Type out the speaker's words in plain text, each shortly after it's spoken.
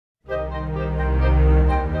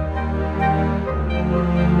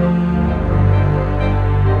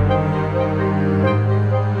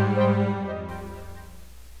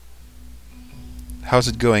How's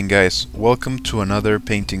it going, guys? Welcome to another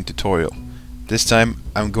painting tutorial. This time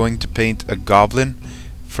I'm going to paint a goblin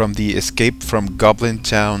from the Escape from Goblin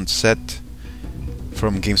Town set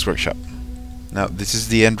from Games Workshop. Now this is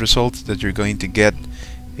the end result that you're going to get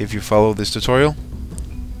if you follow this tutorial.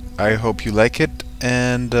 I hope you like it,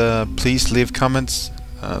 and please leave comments,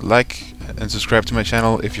 like and subscribe to my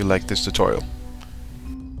channel if you like this tutorial.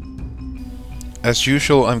 As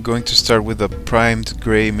usual, I'm going to start with a primed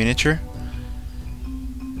grey miniature,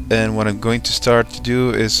 and what I'm going to start to do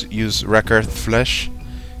is use Rakarth flesh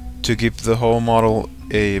to give the whole model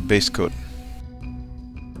a base coat.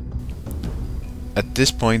 At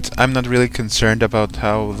this point I'm not really concerned about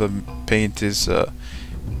how the paint is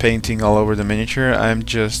painting all over the miniature. I'm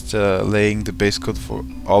just laying the base coat for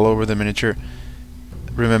all over the miniature.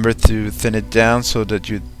 Remember to thin it down so that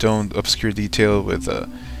you don't obscure detail with a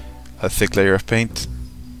thick layer of paint,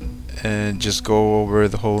 and just go over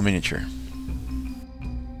the whole miniature.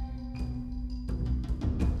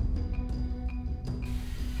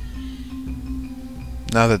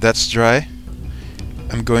 Now that that's dry,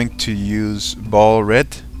 I'm going to use Baal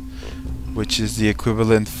red, which is the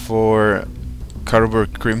equivalent for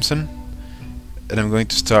Carroburg crimson, and I'm going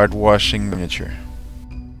to start washing the miniature.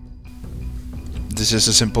 This is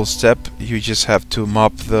a simple step. You just have to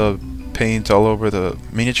mop the paint all over the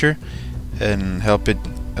miniature and help it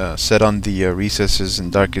set on the recesses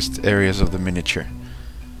and darkest areas of the miniature.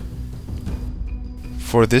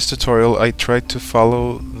 For this tutorial I tried to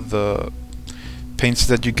follow the paints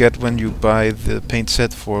that you get when you buy the paint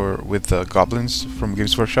set with goblins from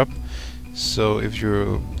Games Workshop. So if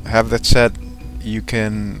you have that set, you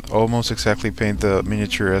can almost exactly paint the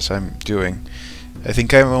miniature as I'm doing. I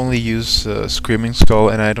think I only use Screaming Skull,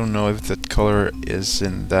 and I don't know if that color is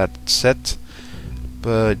in that set,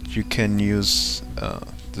 but you can use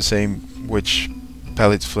the same Witch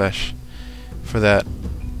Palid flesh for that.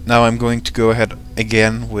 Now I'm going to go ahead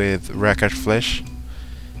again with Rakarth flesh.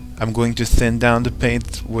 I'm going to thin down the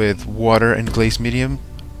paint with water and glaze medium,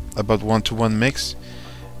 about 1:1 mix,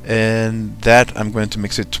 and that I'm going to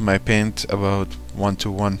mix it to my paint about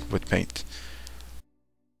 1:1 with paint.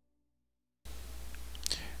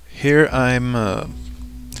 Here I'm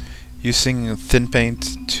using thin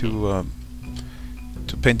paint to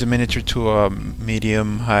paint the miniature to a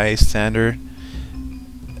medium-high standard,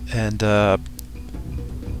 and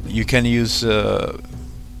you can use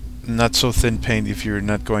not so thin paint if you're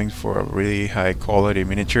not going for a really high quality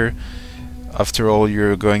miniature. After all,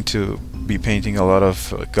 you're going to be painting a lot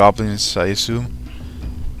of goblins, I assume,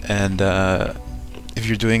 and if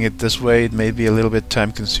you're doing it this way, it may be a little bit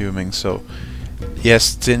time consuming. So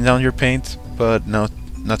yes, thin down your paint, but not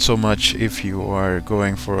so much if you are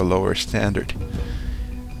going for a lower standard.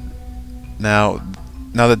 Now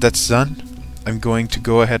that that's done, I'm going to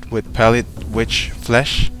go ahead with Palid Witch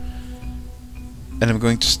flesh, and I'm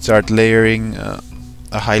going to start layering a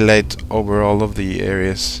highlight over all of the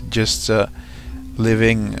areas, just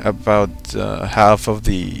leaving about half of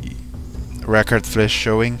the Rakarth flesh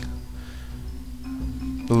showing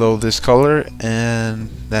below this color,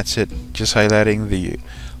 and that's it. Just highlighting the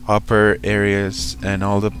upper areas and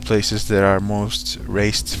all the places that are most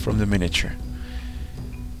raised from the miniature.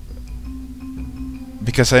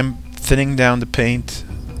 Because I'm thinning down the paint,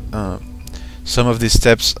 some of these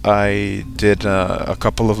steps I did a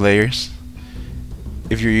couple of layers.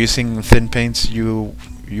 If you're using thin paints, you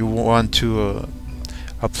want to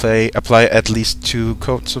apply at least 2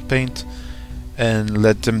 coats of paint and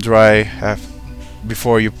let them dry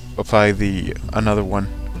before you apply another one.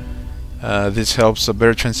 This helps a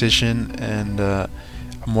better transition and a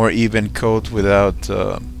more even coat without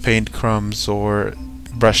paint crumbs or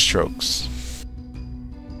brush strokes.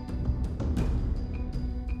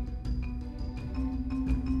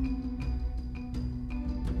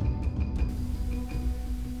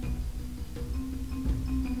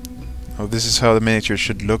 Now this is how the miniature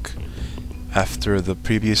should look after the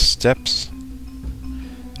previous steps.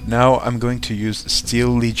 Now I'm going to use Steel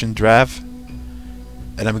Legion Drab,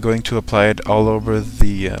 and I'm going to apply it all over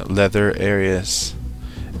the leather areas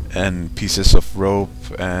and pieces of rope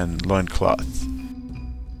and loincloth.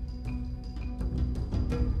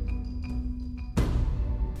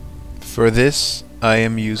 For this I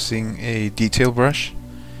am using a detail brush,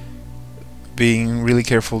 being really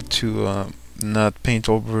careful to not paint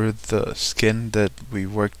over the skin that we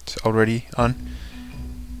worked already on,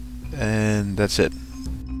 and that's it.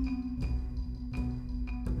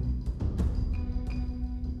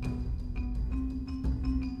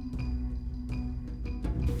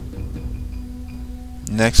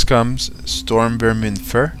 Next comes Stormvermin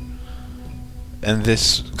fur, and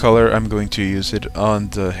this color I'm going to use it on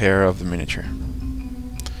the hair of the miniature.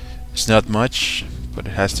 It's not much, but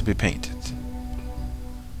it has to be painted.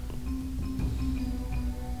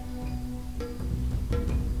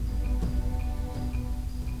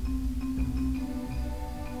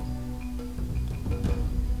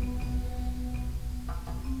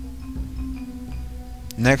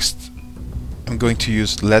 Next, I'm going to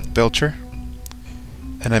use Leadbelcher,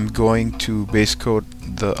 and I'm going to base coat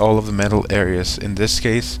all of the metal areas. In this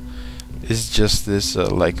case, it's just this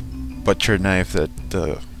like butcher knife that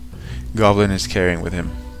the goblin is carrying with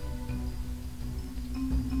him.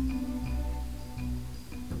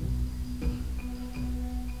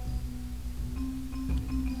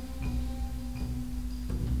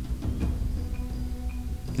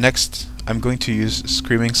 Next, I'm going to use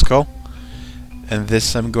Screaming Skull, and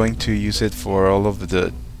this I'm going to use it for all of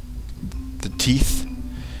the teeth,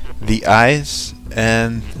 the eyes,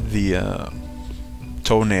 and the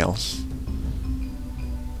toenails.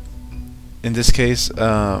 In this case,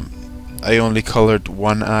 I only colored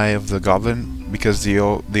one eye of the goblin because the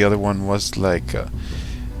other one was like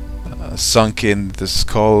sunk in the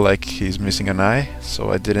skull, like he's missing an eye,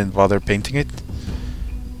 so I didn't bother painting it.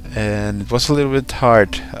 And it was a little bit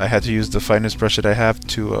hard. I had to use the finest brush that I have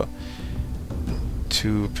to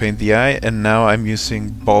paint the eye, and now I'm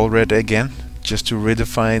using ball red again just to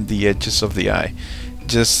redefine the edges of the eye.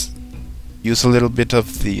 Just use a little bit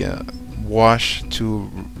of the wash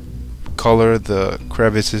to color the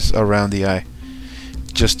crevices around the eye,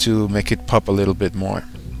 just to make it pop a little bit more.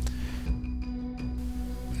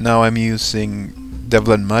 Now I'm using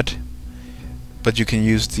Devil and Mud, but you can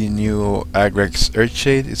use the new Agrax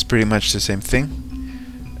Earthshade. It's pretty much the same thing.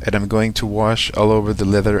 And I'm going to wash all over the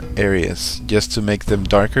leather areas just to make them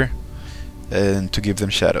darker and to give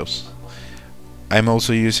them shadows. I'm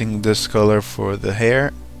also using this color for the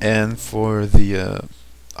hair and for the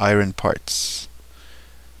iron parts,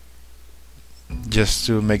 just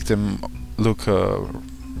to make them look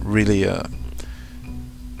really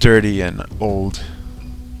dirty and old.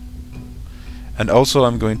 And also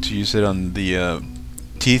I'm going to use it on the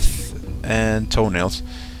teeth and toenails.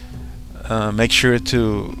 Make sure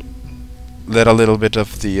to let a little bit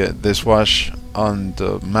of this wash on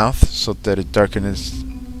the mouth so that it darkens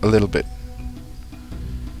a little bit.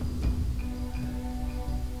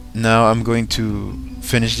 Now I'm going to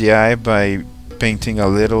finish the eye by painting a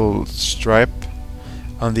little stripe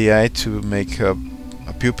on the eye to make a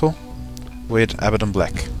pupil with Abbadon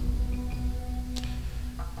black.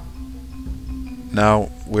 Now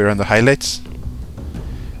we're on the highlights.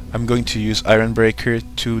 I'm going to use Ironbreaker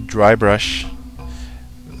to dry brush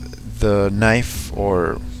the knife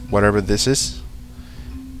or whatever this is.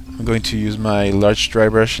 I'm going to use my large dry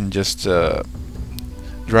brush and just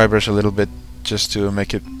dry brush a little bit just to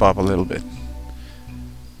make it pop a little bit.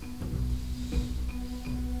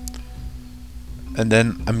 And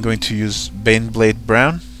then I'm going to use Baneblade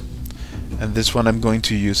brown, and this one I'm going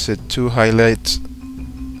to use it to highlight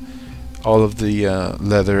all of the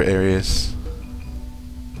leather areas.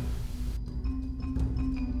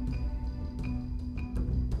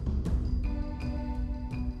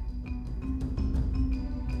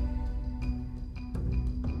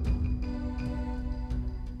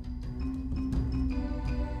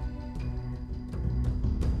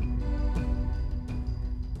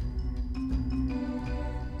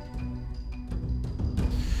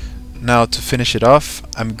 Now to finish it off,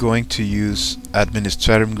 I'm going to use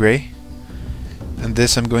Administratum Grey, and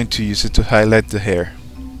this I'm going to use it to highlight the hair.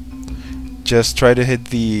 Just try to hit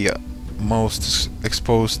the most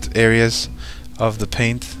exposed areas of the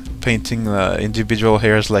paint, painting the individual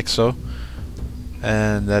hairs like so,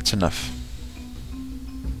 and that's enough.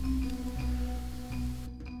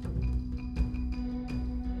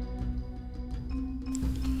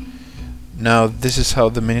 Now this is how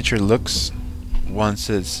the miniature looks once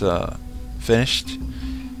it's finished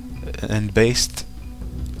and based.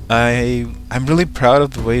 I'm really proud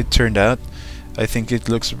of the way it turned out. I think it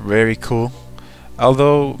looks very cool.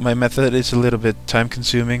 Although my method is a little bit time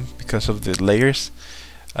consuming because of the layers,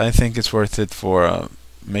 I think it's worth it for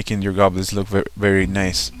making your goblins look very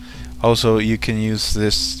nice. Also, you can use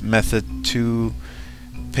this method to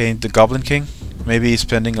paint the Goblin King, maybe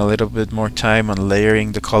spending a little bit more time on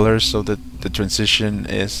layering the colors so that the transition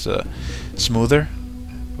is smoother,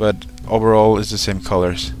 but overall it's the same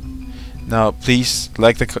colors. Now please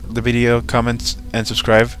like the video, comment and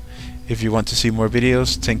subscribe if you want to see more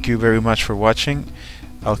videos. Thank you very much for watching.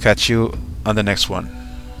 I'll catch you on the next one.